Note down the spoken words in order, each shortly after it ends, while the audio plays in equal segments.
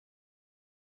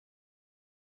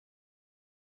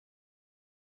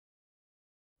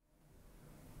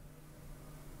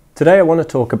Today I want to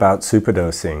talk about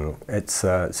superdosing. It's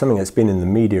something that's been in the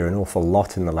media an awful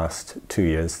lot in the last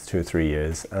 2 or 3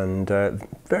 years, and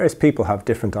various people have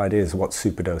different ideas of what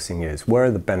superdosing is. Where are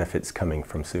the benefits coming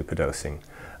from superdosing?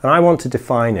 And I want to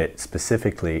define it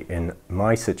specifically in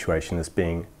my situation as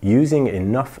being using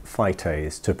enough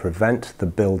phytase to prevent the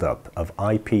buildup of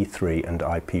IP3 and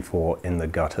IP4 in the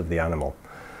gut of the animal.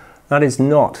 That is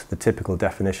not the typical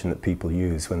definition that people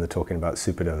use when they're talking about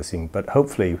superdosing, but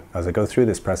hopefully as I go through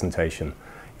this presentation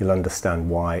you'll understand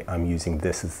why I'm using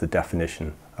this as the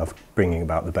definition of bringing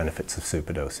about the benefits of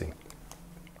superdosing.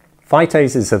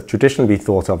 Phytases have traditionally been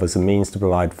thought of as a means to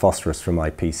provide phosphorus from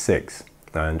IP6,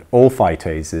 and all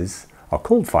phytases are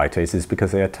called phytases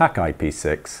because they attack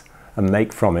IP6 and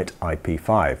make from it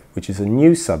IP5, which is a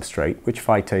new substrate which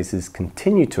phytases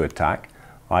continue to attack.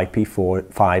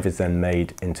 IP5 is then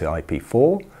made into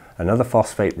IP4, another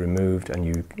phosphate removed and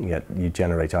you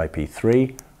generate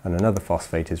IP3, and another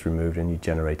phosphate is removed and you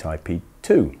generate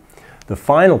IP2. The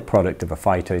final product of a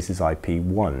phytase is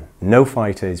IP1. No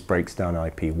phytase breaks down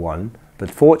IP1, but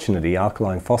fortunately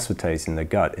alkaline phosphatase in the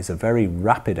gut is a very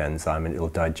rapid enzyme and it will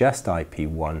digest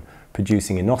IP1,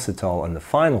 producing inositol and the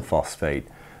final phosphate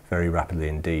very rapidly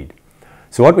indeed.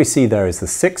 So what we see there is the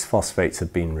 6 phosphates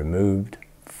have been removed,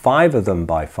 5 of them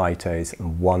by phytase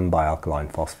and 1 by alkaline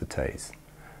phosphatase.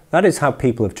 That is how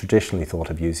people have traditionally thought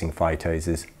of using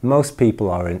phytases. Most people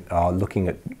are looking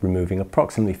at removing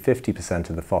approximately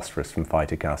 50% of the phosphorus from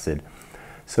phytic acid.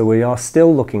 So we are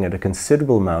still looking at a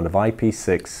considerable amount of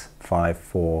IP6, 5,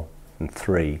 4 and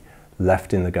 3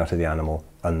 left in the gut of the animal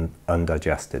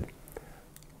undigested.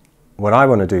 What I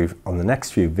want to do on the next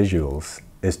few visuals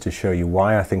is to show you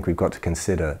why I think we've got to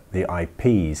consider the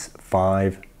IPs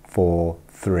 5, 4,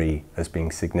 3 as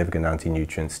being significant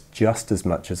anti-nutrients just as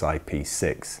much as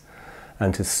IP6,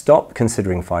 and to stop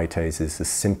considering phytases as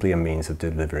simply a means of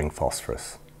delivering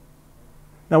phosphorus.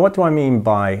 Now what do I mean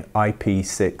by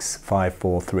IP6, 5,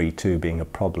 4, 3, 2 being a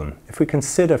problem? If we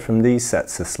consider from these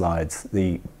sets of slides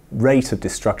the rate of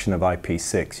destruction of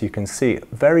IP6, you can see a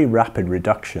very rapid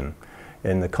reduction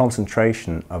in the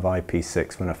concentration of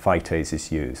IP6 when a phytase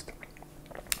is used.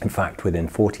 In fact, within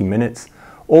 40 minutes,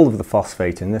 all of the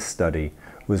phosphate in this study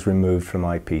was removed from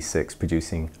IP6,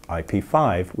 producing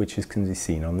IP5, which can be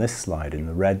seen on this slide in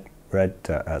the red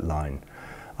line.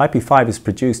 IP5 is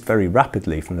produced very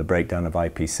rapidly from the breakdown of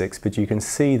IP6, but you can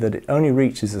see that it only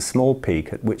reaches a small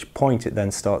peak, at which point it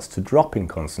then starts to drop in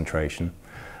concentration.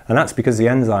 And that's because the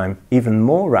enzyme even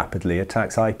more rapidly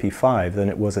attacks IP5 than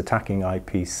it was attacking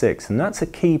IP6. And that's a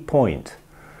key point.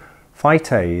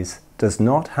 Phytase does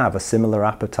not have a similar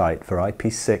appetite for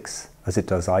IP6 as it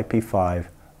does IP5,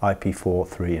 IP4,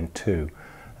 3 and 2.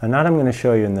 And that I'm going to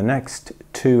show you in the next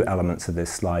 2 elements of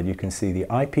this slide. You can see the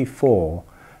IP4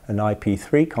 and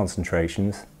IP3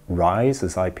 concentrations rise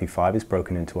as IP5 is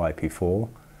broken into IP4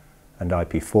 and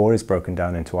IP4 is broken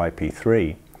down into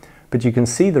IP3. But you can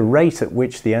see the rate at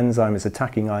which the enzyme is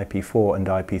attacking IP4 and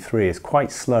IP3 is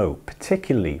quite slow,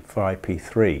 particularly for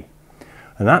IP3.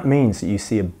 And that means that you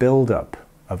see a build-up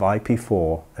of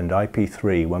IP4 and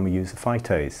IP3 when we use a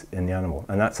phytase in the animal.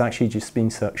 And that's actually just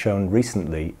been shown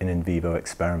recently in vivo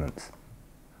experiments.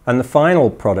 And the final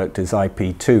product is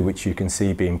IP2, which you can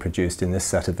see being produced in this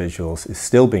set of visuals, is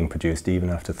still being produced even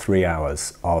after 3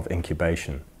 hours of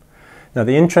incubation. Now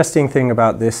the interesting thing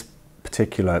about this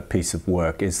particular piece of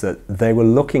work is that they were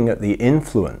looking at the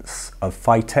influence of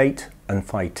phytate and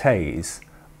phytase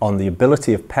on the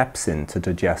ability of pepsin to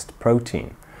digest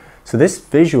protein. So this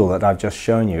visual that I've just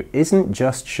shown you isn't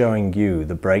just showing you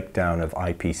the breakdown of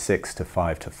IP6 to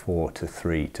 5 to 4 to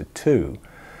 3 to 2,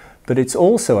 but it's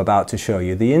also about to show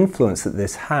you the influence that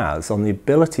this has on the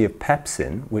ability of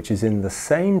pepsin, which is in the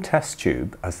same test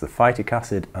tube as the phytic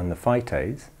acid and the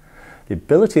phytase, the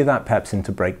ability of that pepsin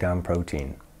to break down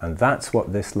protein. And that's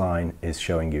what this line is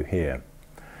showing you here.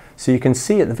 So you can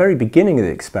see at the very beginning of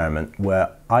the experiment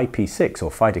where IP6 or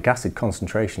phytic acid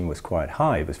concentration was quite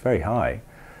high, it was very high,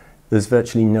 there's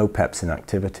virtually no pepsin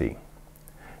activity.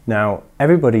 Now,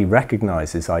 everybody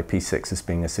recognizes IP6 as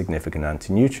being a significant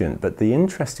anti-nutrient, but the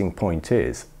interesting point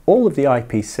is all of the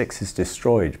IP6 is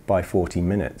destroyed by 40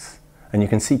 minutes. And you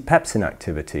can see pepsin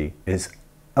activity is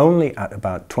only at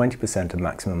about 20% of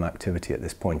maximum activity at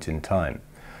this point in time.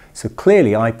 So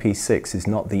clearly IP6 is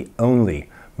not the only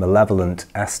malevolent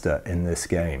ester in this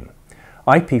game.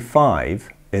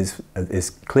 IP5 is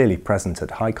clearly present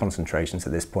at high concentrations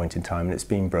at this point in time and it's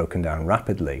being broken down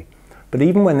rapidly. But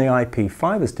even when the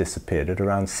IP5 has disappeared at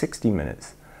around 60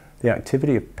 minutes, the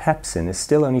activity of pepsin is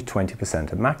still only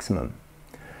 20% of maximum.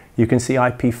 You can see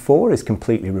IP4 is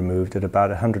completely removed at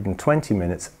about 120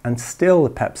 minutes and still the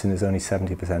pepsin is only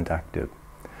 70% active.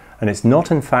 And it's not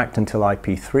in fact until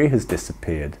IP3 has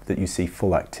disappeared that you see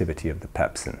full activity of the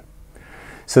pepsin.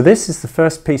 So this is the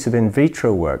first piece of in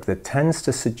vitro work that tends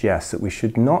to suggest that we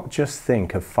should not just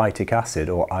think of phytic acid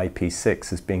or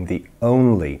IP6 as being the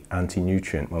only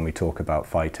anti-nutrient when we talk about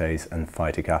phytase and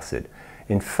phytic acid.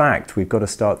 In fact, we've got to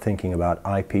start thinking about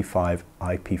IP5,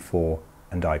 IP4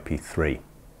 and IP3.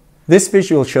 This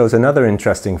visual shows another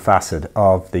interesting facet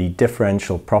of the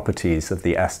differential properties of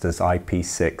the esters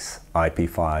IP6,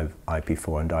 IP5,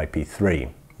 IP4 and IP3.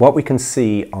 What we can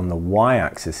see on the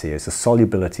y-axis here is the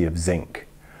solubility of zinc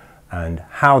and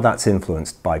how that's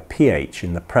influenced by pH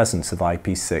in the presence of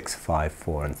IP6, 5,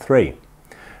 4 and 3.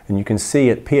 And you can see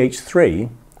at pH 3,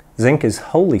 zinc is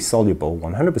wholly soluble,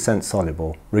 100%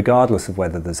 soluble, regardless of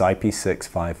whether there's IP6,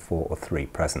 5, 4 or 3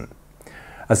 present.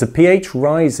 As the pH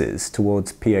rises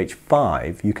towards pH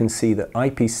 5, you can see that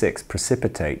IP6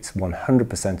 precipitates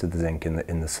 100% of the zinc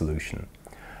in the solution.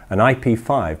 And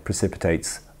IP5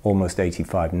 precipitates almost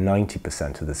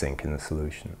 85–90% of the zinc in the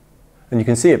solution. And you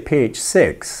can see at pH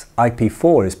 6,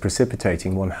 IP4 is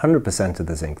precipitating 100% of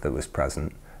the zinc that was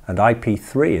present, and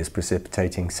IP3 is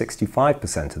precipitating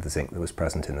 65% of the zinc that was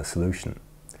present in the solution.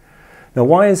 Now,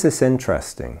 why is this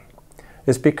interesting?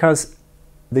 It's because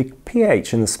the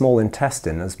pH in the small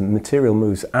intestine, as material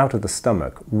moves out of the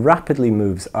stomach, rapidly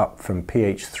moves up from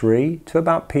pH 3 to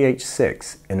about pH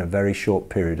 6 in a very short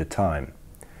period of time.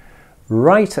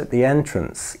 Right at the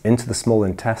entrance into the small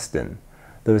intestine,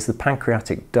 there is the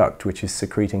pancreatic duct, which is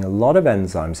secreting a lot of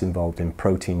enzymes involved in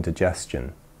protein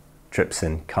digestion,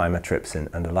 trypsin,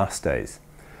 chymotrypsin and elastase.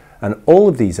 And all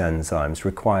of these enzymes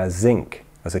require zinc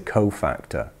as a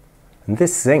cofactor. And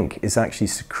this zinc is actually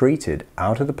secreted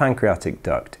out of the pancreatic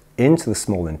duct into the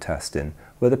small intestine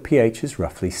where the pH is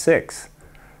roughly 6.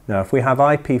 Now if we have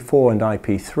IP4 and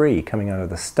IP3 coming out of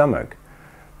the stomach,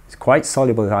 it's quite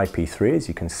soluble at IP3 as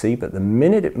you can see, but the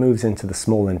minute it moves into the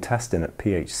small intestine at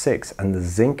pH 6 and the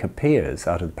zinc appears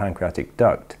out of the pancreatic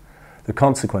duct, the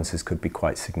consequences could be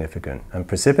quite significant, and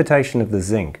precipitation of the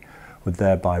zinc would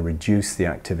thereby reduce the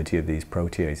activity of these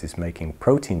proteases, making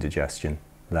protein digestion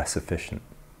less efficient.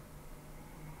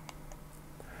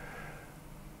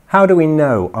 How do we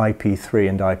know IP3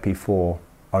 and IP4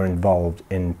 are involved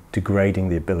in degrading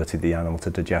the ability of the animal to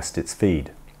digest its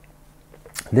feed?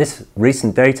 This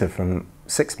recent data from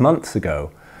 6 months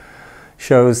ago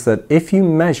shows that if you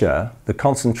measure the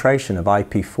concentration of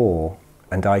IP4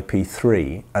 and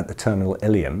IP3 at the terminal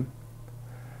ileum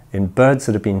in birds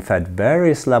that have been fed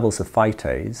various levels of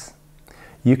phytase,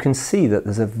 you can see that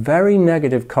there's a very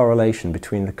negative correlation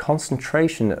between the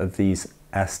concentration of these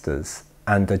esters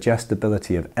and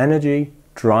digestibility of energy,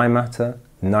 dry matter,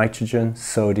 nitrogen,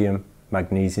 sodium,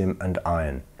 magnesium and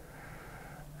iron.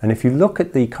 And if you look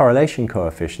at the correlation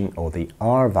coefficient, or the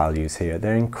R values here,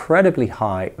 they're incredibly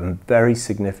high and very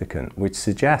significant, which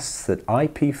suggests that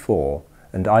IP4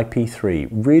 and IP3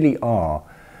 really are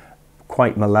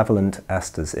quite malevolent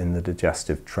esters in the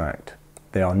digestive tract.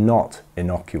 They are not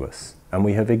innocuous. And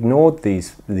we have ignored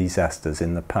these esters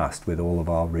in the past with all of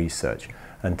our research.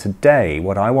 And today,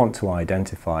 what I want to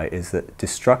identify is that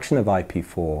destruction of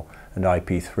IP4 and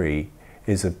IP3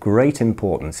 is of great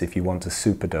importance if you want to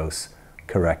superdose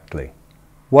correctly.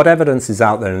 What evidence is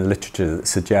out there in the literature that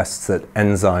suggests that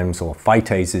enzymes or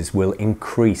phytases will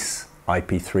increase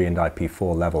IP3 and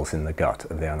IP4 levels in the gut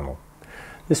of the animal?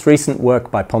 This recent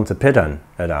work by Pontoppidan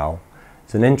et al.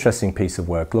 Is an interesting piece of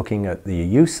work looking at the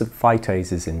use of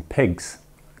phytases in pigs.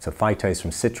 It's a phytase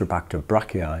from Citrobacter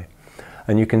brachii.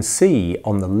 And you can see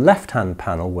on the left-hand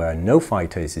panel, where no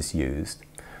phytase is used,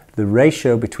 the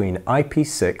ratio between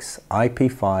IP6,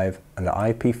 IP5 and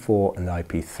IP4 and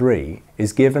IP3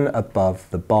 is given above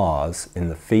the bars in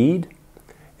the feed,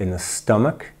 in the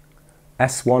stomach.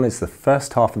 S1 is the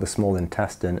first half of the small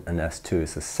intestine and S2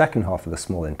 is the second half of the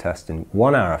small intestine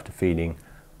 1 hour after feeding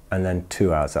and then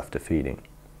 2 hours after feeding.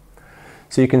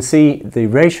 So you can see the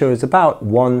ratio is about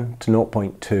 1 to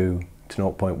 0.2 to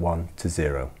 0.1 to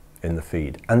 0 in the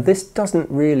feed. And this doesn't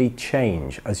really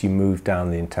change as you move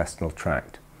down the intestinal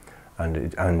tract.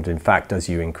 And in fact, as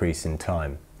you increase in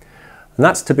time. And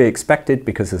that's to be expected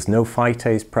because there's no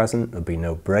phytase present, there'll be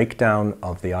no breakdown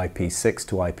of the IP6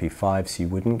 to IP5, so you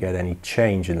wouldn't get any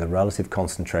change in the relative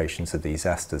concentrations of these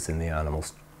esters in the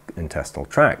animal's intestinal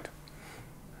tract.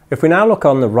 If we now look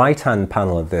on the right-hand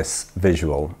panel of this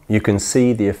visual, you can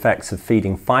see the effects of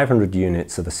feeding 500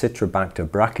 units of a Citrobacter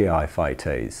brachii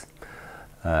phytase.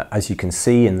 As you can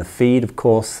see in the feed, of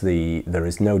course, there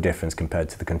is no difference compared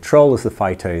to the control, as the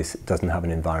phytase doesn't have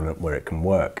an environment where it can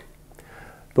work.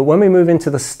 But when we move into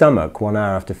the stomach 1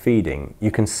 hour after feeding,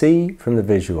 you can see from the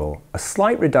visual a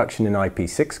slight reduction in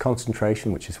IP6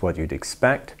 concentration, which is what you'd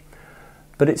expect,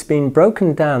 but it's been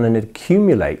broken down and it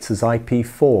accumulates as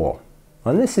IP4.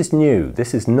 And this is new.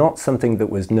 This is not something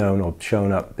that was known or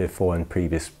shown up before in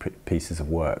previous pieces of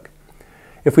work.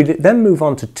 If we then move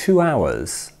on to 2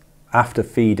 hours after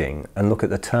feeding and look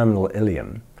at the terminal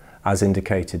ileum, as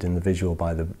indicated in the visual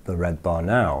by the red bar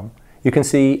now, you can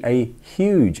see a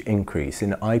huge increase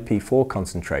in IP4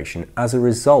 concentration as a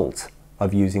result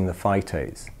of using the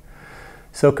phytase.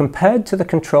 So compared to the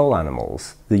control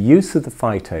animals, the use of the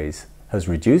phytase has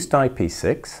reduced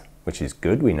IP6, which is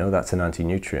good, we know that's an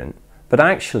anti-nutrient, but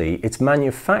actually it's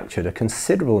manufactured a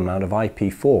considerable amount of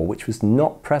IP4 which was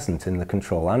not present in the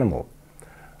control animal.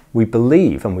 We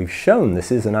believe, and we've shown, this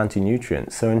is an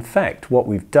anti-nutrient, so in fact what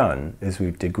we've done is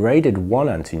we've degraded one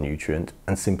anti-nutrient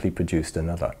and simply produced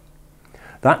another.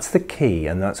 That's the key,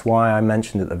 and that's why I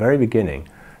mentioned at the very beginning,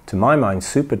 to my mind,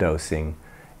 superdosing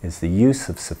is the use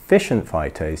of sufficient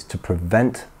phytase to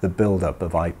prevent the buildup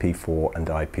of IP4 and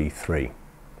IP3.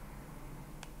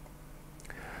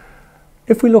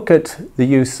 If we look at the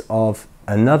use of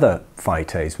another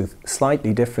phytase with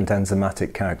slightly different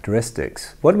enzymatic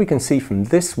characteristics, what we can see from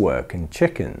this work in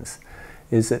chickens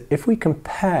is that if we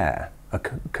compare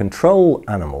control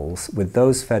animals with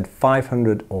those fed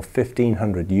 500 or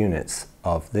 1500 units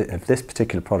of this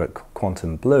particular product,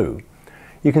 Quantum Blue,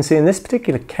 you can see in this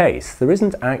particular case there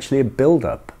isn't actually a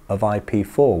buildup of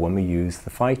IP4 when we use the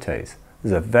phytase.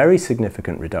 There's a very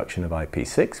significant reduction of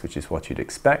IP6, which is what you'd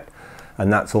expect,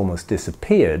 and that's almost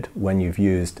disappeared when you've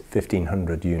used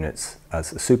 1500 units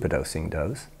as a superdosing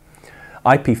dose.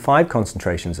 IP5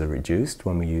 concentrations are reduced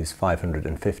when we use 500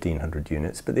 and 1500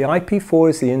 units, but the IP4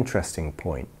 is the interesting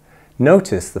point.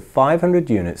 Notice the 500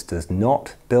 units does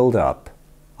not build up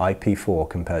IP4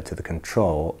 compared to the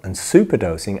control, and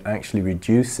superdosing actually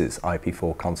reduces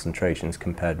IP4 concentrations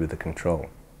compared with the control.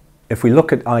 If we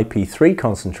look at IP3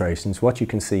 concentrations, what you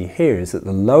can see here is that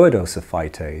the lower dose of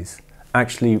phytase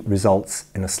actually results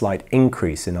in a slight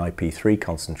increase in IP3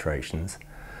 concentrations,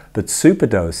 but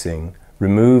superdosing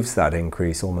removes that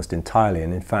increase almost entirely,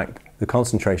 and in fact the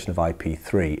concentration of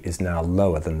IP3 is now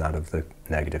lower than that of the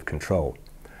negative control.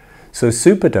 So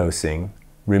superdosing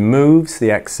removes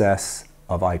the excess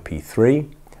of IP3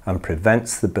 and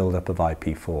prevents the buildup of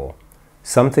IP4,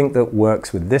 something that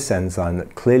works with this enzyme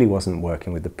that clearly wasn't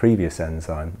working with the previous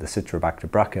enzyme, the Citrobacter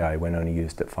brachii, when only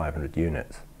used at 500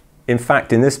 units. In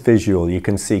fact, in this visual you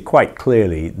can see quite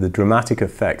clearly the dramatic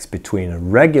effects between a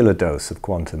regular dose of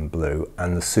Quantum Blue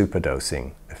and the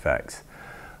superdosing effects.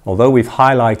 Although we've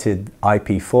highlighted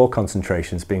IP4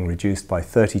 concentrations being reduced by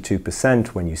 32%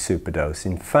 when you superdose,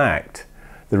 in fact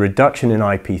the reduction in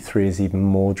IP3 is even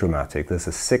more dramatic. There's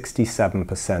a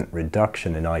 67%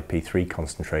 reduction in IP3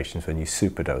 concentrations when you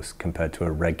superdose compared to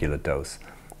a regular dose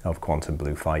of Quantum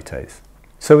Blue phytase.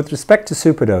 So with respect to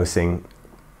superdosing,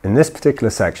 in this particular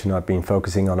section I've been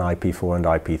focusing on IP4 and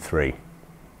IP3.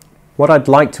 What I'd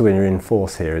like to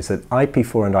reinforce here is that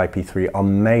IP4 and IP3 are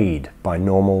made by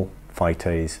normal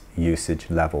phytase usage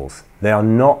levels. They are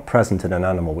not present in an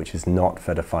animal which is not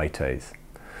fed a phytase.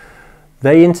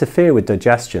 They interfere with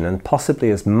digestion and possibly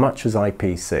as much as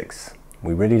IP6.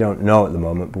 We really don't know at the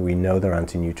moment, but we know they're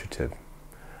anti-nutritive.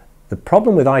 The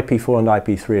problem with IP4 and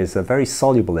IP3 is they're very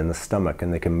soluble in the stomach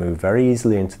and they can move very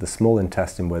easily into the small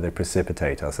intestine where they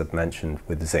precipitate, as I've mentioned,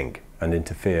 with zinc and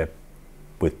interfere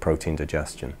with protein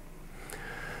digestion.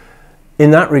 In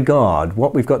that regard,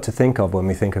 what we've got to think of when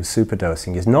we think of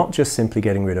superdosing is not just simply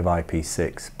getting rid of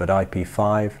IP6, but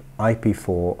IP5,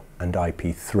 IP4 and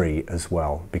IP3 as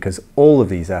well, because all of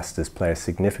these esters play a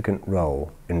significant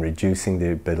role in reducing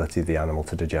the ability of the animal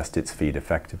to digest its feed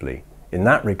effectively. In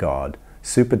that regard,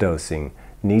 superdosing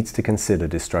needs to consider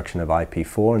destruction of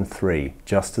IP4 and 3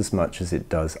 just as much as it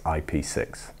does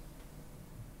IP6.